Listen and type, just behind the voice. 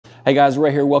Hey guys,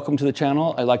 right here, welcome to the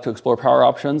channel. I like to explore power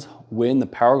options when the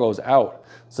power goes out.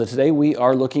 So today we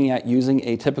are looking at using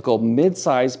a typical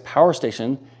mid-size power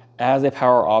station as a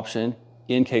power option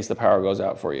in case the power goes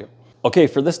out for you. Okay,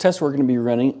 for this test, we're gonna be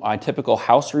running my typical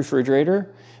house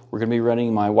refrigerator. We're gonna be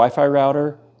running my Wi-Fi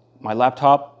router, my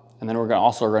laptop, and then we're gonna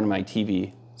also run my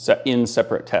TV in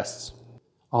separate tests.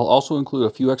 I'll also include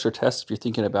a few extra tests if you're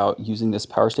thinking about using this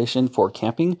power station for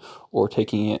camping or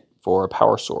taking it for a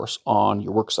power source on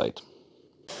your work site.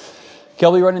 Okay,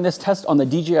 I'll be running this test on the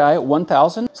DJI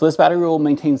 1000. So this battery will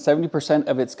maintain 70%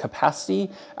 of its capacity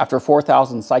after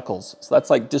 4,000 cycles. So that's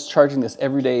like discharging this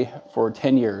every day for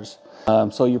 10 years.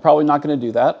 So you're probably not gonna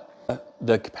do that.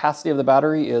 The capacity of the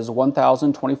battery is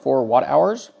 1,024 watt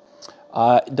hours.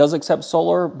 It does accept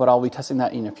solar, but I'll be testing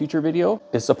that in a future video.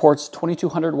 It supports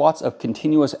 2,200 watts of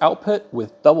continuous output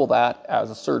with double that as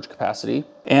a surge capacity.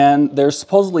 And there's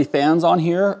supposedly fans on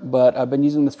here, but I've been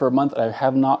using this for a month and I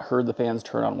have not heard the fans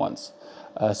turn on once.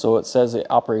 So it says it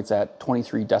operates at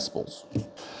 23 decibels.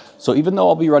 So even though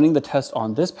I'll be running the test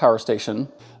on this power station,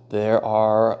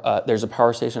 there's a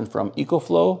power station from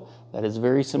EcoFlow that is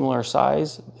very similar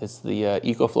size. It's the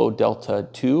EcoFlow Delta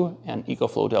 2 and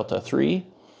EcoFlow Delta 3.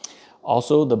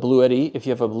 Also, the Blue Eddy, if you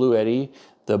have a Blue Eddy,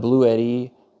 the Blue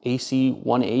Eddy AC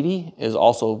 180 is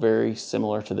also very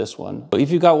similar to this one. So if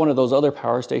you've got one of those other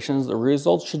power stations, the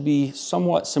results should be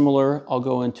somewhat similar. I'll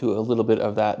go into a little bit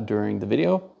of that during the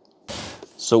video.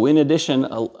 So in addition,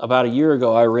 about a year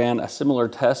ago, I ran a similar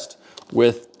test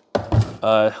with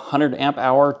a 100 amp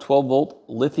hour, 12 volt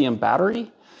lithium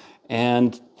battery.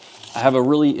 And I have a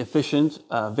really efficient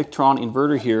Victron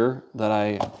inverter here that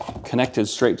I connected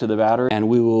straight to the battery, and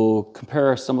we will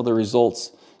compare some of the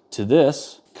results to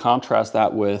this, contrast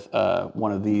that with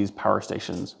one of these power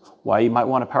stations. Why you might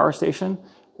want a power station,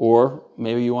 or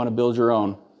maybe you want to build your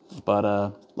own.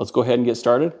 But let's go ahead and get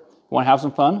started. Want to have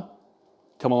some fun?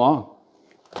 Come along.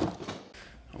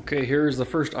 Okay, here's the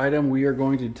first item we are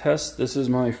going to test. This is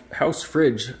my house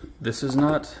fridge. This is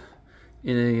not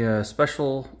in a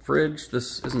special fridge.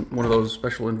 This isn't one of those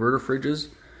special inverter fridges.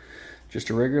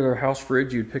 Just a regular house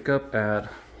fridge you'd pick up at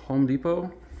Home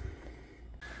Depot.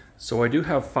 So I do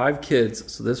have 5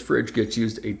 kids, so this fridge gets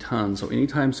used a ton. So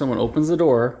anytime someone opens the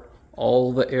door,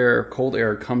 all the air, cold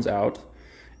air comes out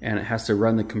and it has to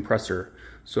run the compressor.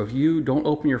 So if you don't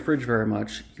open your fridge very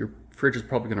much, your fridge is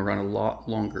probably gonna run a lot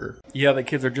longer. Yeah, the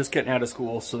kids are just getting out of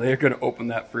school, so they're gonna open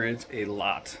that fridge a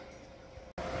lot.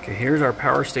 Okay, here's our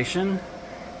power station.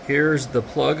 Here's the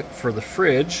plug for the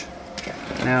fridge.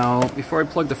 Now, before I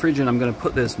plug the fridge in, I'm gonna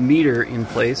put this meter in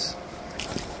place.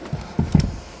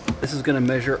 This is gonna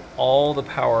measure all the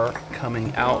power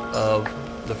coming out of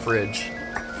the fridge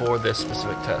for this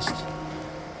specific test.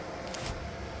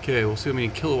 Okay, we'll see how many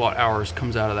kilowatt hours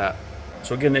comes out of that.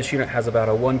 So again, this unit has about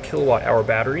a 1 kilowatt hour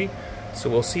battery. So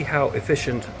we'll see how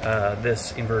efficient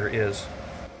this inverter is.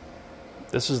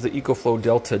 This is the EcoFlow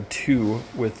Delta 2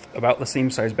 with about the same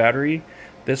size battery.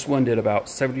 This one did about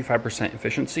 75%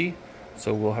 efficiency.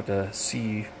 So we'll have to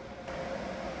see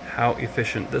how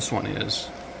efficient this one is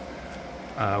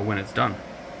when it's done.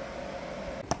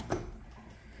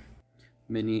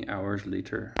 Many hours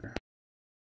later.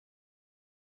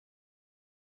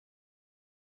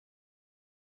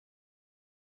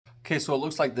 Okay, so it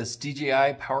looks like this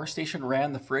DJI power station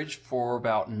ran the fridge for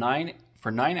about 9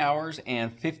 hours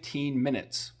and 15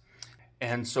 minutes.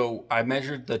 And so I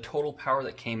measured the total power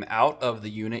that came out of the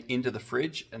unit into the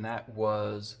fridge, and that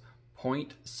was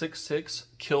 0.66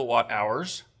 kilowatt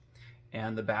hours.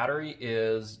 And the battery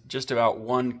is just about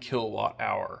 1 kilowatt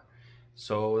hour.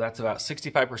 So that's about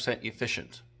 65%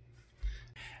 efficient.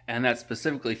 And that's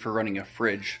specifically for running a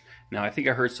fridge. Now, I think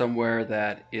I heard somewhere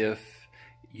that if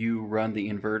you run the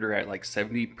inverter at like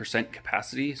 70%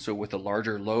 capacity, so with a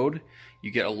larger load,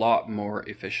 you get a lot more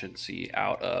efficiency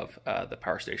out of the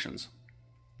power stations.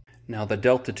 Now the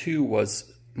Delta 2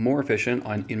 was more efficient.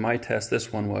 In my test,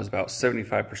 this one was about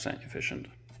 75% efficient.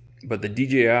 But the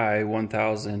DJI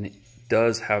 1000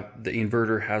 does have, the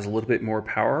inverter has a little bit more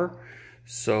power,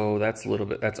 so that's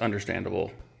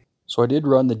understandable. So I did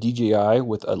run the DJI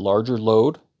with a larger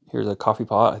load. Here's a coffee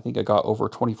pot. I think I got over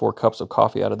 24 cups of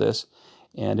coffee out of this,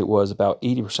 and it was about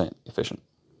 80% efficient.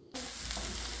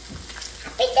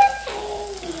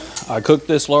 I cooked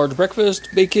this large breakfast: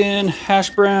 bacon, hash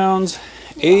browns,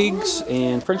 eggs,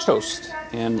 and French toast,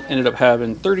 and ended up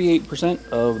having 38%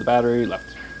 of the battery left.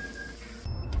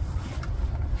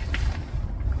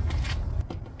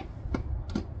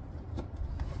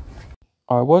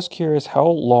 I was curious how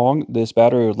long this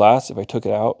battery would last if I took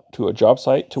it out to a job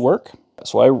site to work.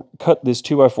 So I cut this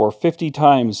 2x4 50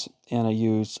 times and I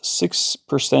used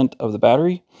 6% of the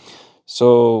battery.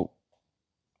 So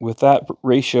with that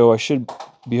ratio, I should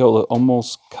be able to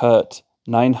almost cut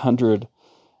 900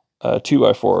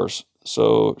 2x4s.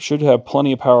 So should have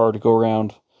plenty of power to go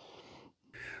around.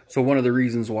 So one of the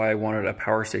reasons why I wanted a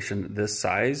power station this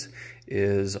size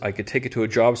is I could take it to a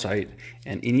job site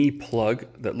and any plug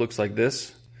that looks like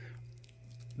this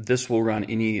will run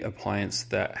any appliance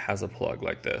that has a plug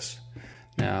like this.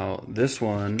 Now this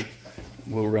one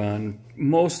will run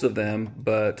most of them,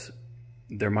 but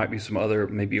there might be some other,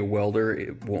 maybe a welder,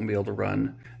 it won't be able to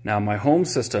run. Now my home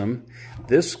system,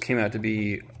 this came out to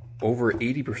be over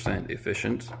 80%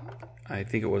 efficient. I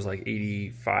think it was like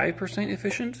 85%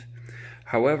 efficient.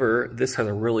 However, this has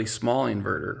a really small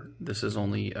inverter. This is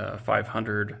only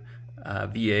 500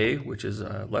 VA, which is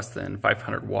less than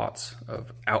 500 watts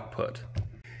of output.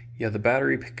 Yeah, the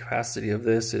battery capacity of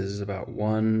this is about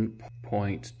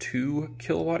 1.2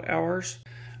 kilowatt hours.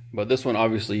 But this one,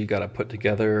 obviously, you got to put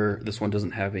together. This one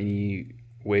doesn't have any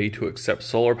way to accept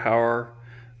solar power.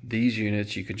 These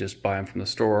units, you could just buy them from the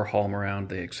store, haul them around.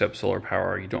 They accept solar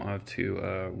power. You don't have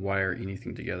to wire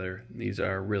anything together. These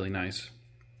are really nice.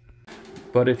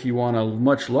 But if you want a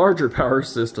much larger power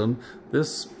system,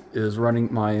 this is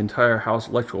running my entire house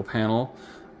electrical panel.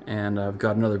 And I've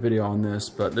got another video on this,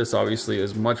 but this obviously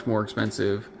is much more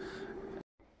expensive.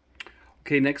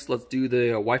 Okay, next let's do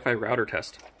the Wi-Fi router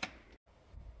test.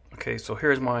 Okay, so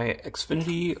here's my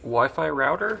Xfinity Wi-Fi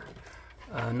router.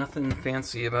 Nothing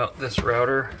fancy about this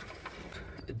router.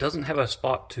 It doesn't have a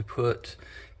spot to put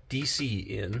DC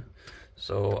in,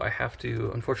 so I have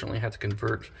to, unfortunately, have to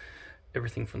convert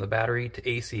everything from the battery to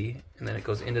AC, and then it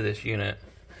goes into this unit,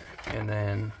 and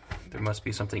then there must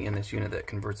be something in this unit that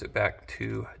converts it back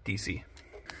to DC.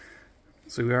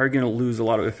 So we are going to lose a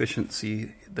lot of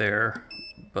efficiency there,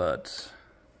 but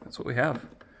that's what we have.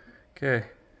 Okay.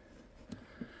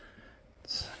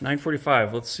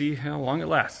 9:45. Let's see how long it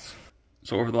lasts.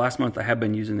 So over the last month, I have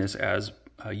been using this as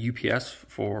a UPS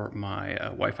for my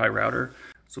Wi-Fi router.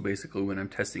 So basically, when I'm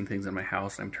testing things in my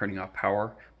house, I'm turning off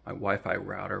power, my Wi-Fi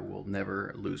router will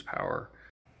never lose power.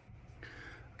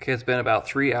 Okay, it's been about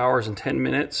 3 hours and 10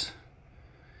 minutes.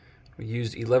 We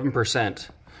used 11%.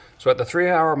 So at the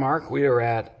 3-hour mark, we are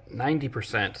at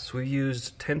 90%. So we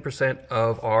used 10%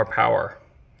 of our power.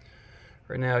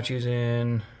 Right now, it's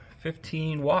using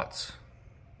 15 watts.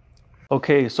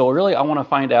 Okay, so really I want to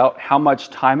find out how much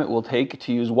time it will take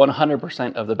to use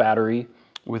 100% of the battery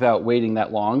without waiting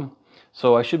that long.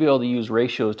 So I should be able to use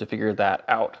ratios to figure that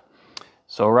out.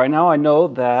 So right now I know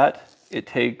that it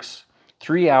takes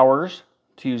 3 hours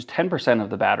to use 10% of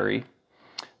the battery.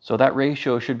 So that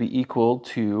ratio should be equal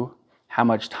to how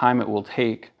much time it will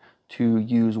take to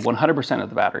use 100% of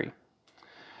the battery.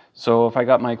 So if I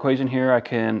got my equation here, I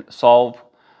can solve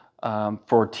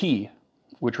for T,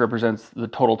 which represents the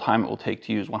total time it will take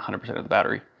to use 100% of the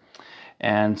battery.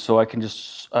 And so I can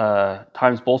just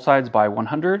times both sides by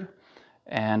 100,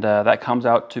 and that comes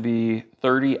out to be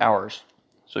 30 hours.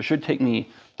 So it should take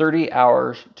me 30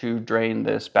 hours to drain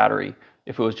this battery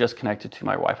if it was just connected to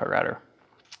my Wi-Fi router.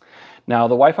 Now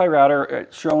the Wi-Fi router,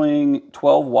 it's showing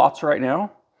 12 watts right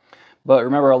now, but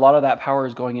remember a lot of that power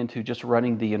is going into just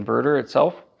running the inverter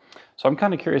itself. So I'm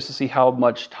kind of curious to see how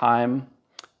much time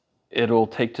it'll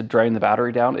take to drain the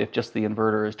battery down if just the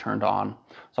inverter is turned on.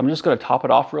 So I'm just going to top it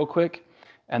off real quick,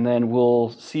 and then we'll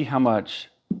see how much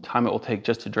time it will take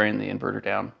just to drain the inverter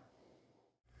down.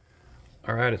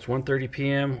 All right, it's 1:30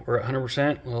 p.m. We're at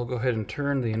 100%. We'll go ahead and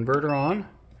turn the inverter on,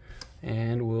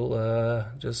 and we'll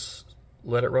just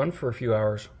let it run for a few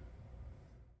hours.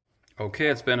 Okay,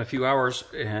 it's been a few hours,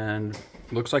 and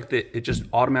looks like it just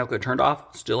automatically turned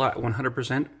off, still at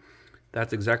 100%.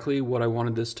 That's exactly what I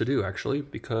wanted this to do, actually,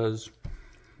 because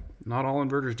not all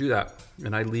inverters do that.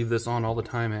 And I leave this on all the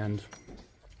time, and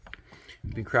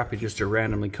it'd be crappy just to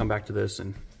randomly come back to this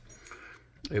and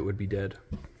it would be dead.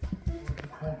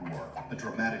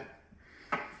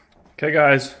 Okay,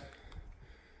 guys.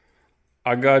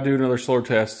 I gotta do another solar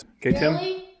test. Okay, Tim?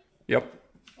 Really? Yep.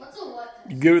 What's a what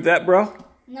test? You good with that, bro?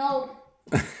 No.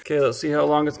 Okay, let's see how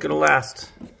long it's gonna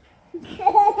last.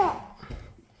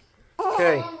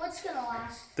 Okay. What's gonna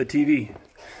last? The TV.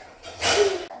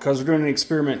 Because we're doing an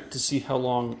experiment to see how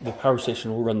long the power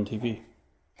station will run the TV.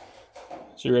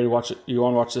 So you ready to watch it? You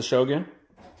want to watch this show again?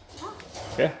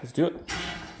 Okay, let's do it.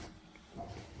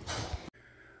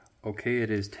 Okay, it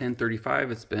is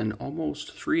 10:35. It's been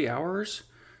almost 3 hours.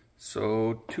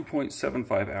 So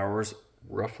 2.75 hours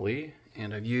roughly.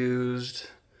 And I've used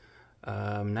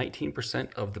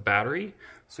 19% of the battery.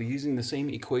 So using the same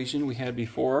equation we had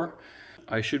before,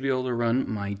 I should be able to run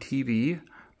my TV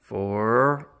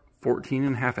for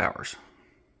 14.5 hours.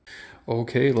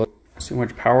 Okay, let's see how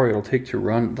much power it'll take to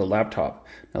run the laptop.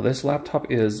 Now this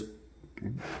laptop is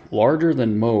larger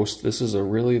than most. This is a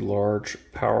really large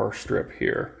power strip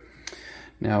here.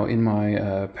 Now in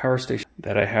my power station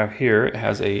that I have here, it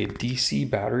has a DC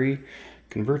battery,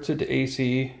 converts it to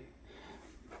AC,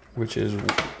 which is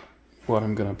what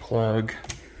I'm gonna plug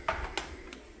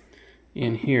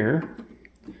in here.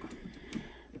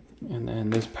 And then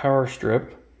this power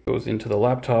strip goes into the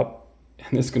laptop,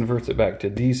 and this converts it back to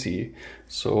DC.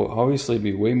 So obviously it'd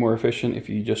be way more efficient if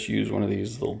you just use one of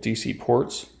these little DC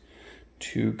ports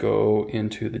to go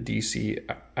into the DC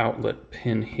outlet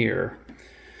pin here.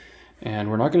 And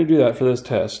we're not going to do that for this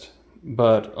test,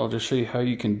 but I'll just show you how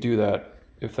you can do that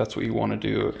if that's what you want to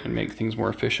do and make things more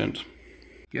efficient.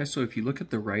 Yeah, so if you look at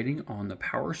the writing on the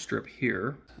power strip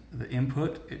here, the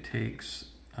input, it takes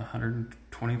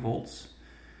 120 volts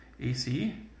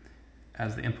AC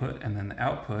as the input, and then the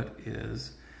output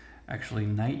is actually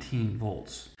 19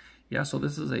 volts. Yeah, so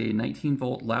this is a 19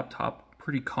 volt laptop,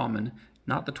 pretty common,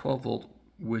 not the 12 volt,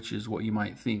 which is what you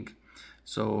might think.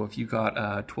 So if you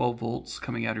got 12 volts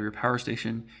coming out of your power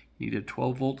station, you need a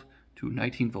 12 volt to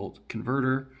 19 volt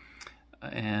converter,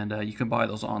 and you can buy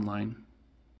those online.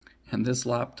 And this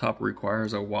laptop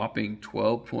requires a whopping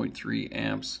 12.3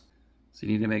 amps. So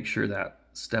you need to make sure that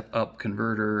step up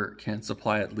converter can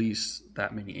supply at least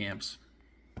that many amps.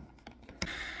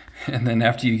 And then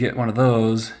after you get one of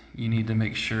those, you need to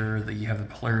make sure that you have the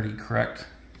polarity correct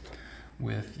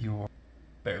with your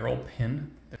barrel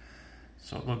pin.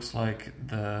 So it looks like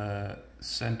the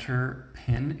center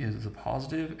pin is the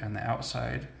positive and the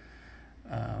outside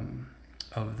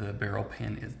of the barrel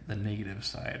pin is the negative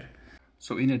side.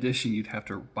 So in addition, you'd have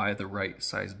to buy the right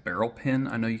size barrel pin.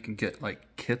 I know you can get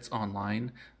like kits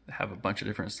online that have a bunch of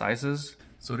different sizes.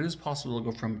 So it is possible to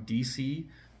go from DC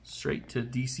straight to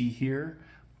DC here,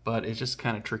 but it's just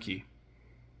kind of tricky.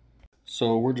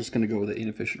 So we're just gonna go the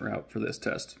inefficient route for this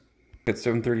test. At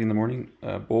 7:30 in the morning,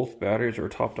 both batteries are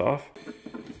topped off.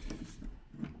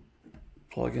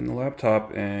 Plug in the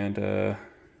laptop and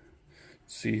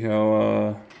see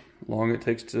how long it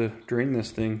takes to drain this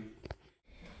thing.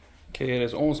 Okay, it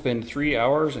has almost been 3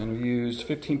 hours and we've used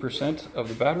 15% of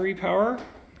the battery power.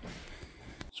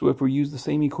 So if we use the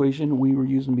same equation we were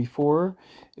using before,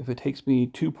 if it takes me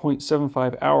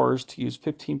 2.75 hours to use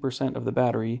 15% of the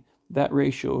battery, that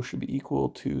ratio should be equal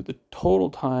to the total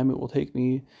time it will take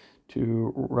me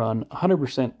to run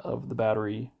 100% of the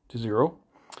battery to 0.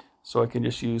 So I can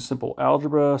just use simple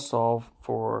algebra, solve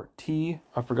for t.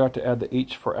 I forgot to add the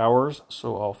h for hours,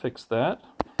 so I'll fix that.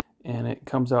 And it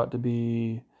comes out to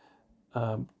be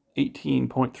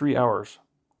 18.3 hours.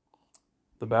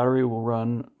 The battery will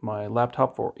run my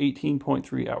laptop for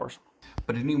 18.3 hours.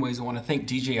 But anyways, I want to thank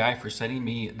DJI for sending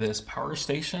me this power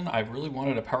station. I really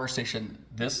wanted a power station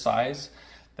this size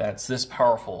that's this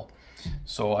powerful.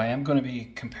 So I am going to be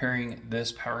comparing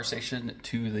this power station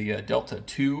to the Delta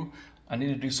 2. I need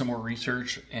to do some more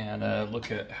research and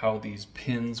look at how these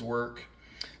pins work.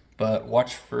 But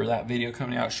watch for that video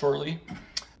coming out shortly.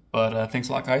 But thanks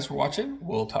a lot guys for watching.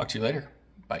 We'll talk to you later.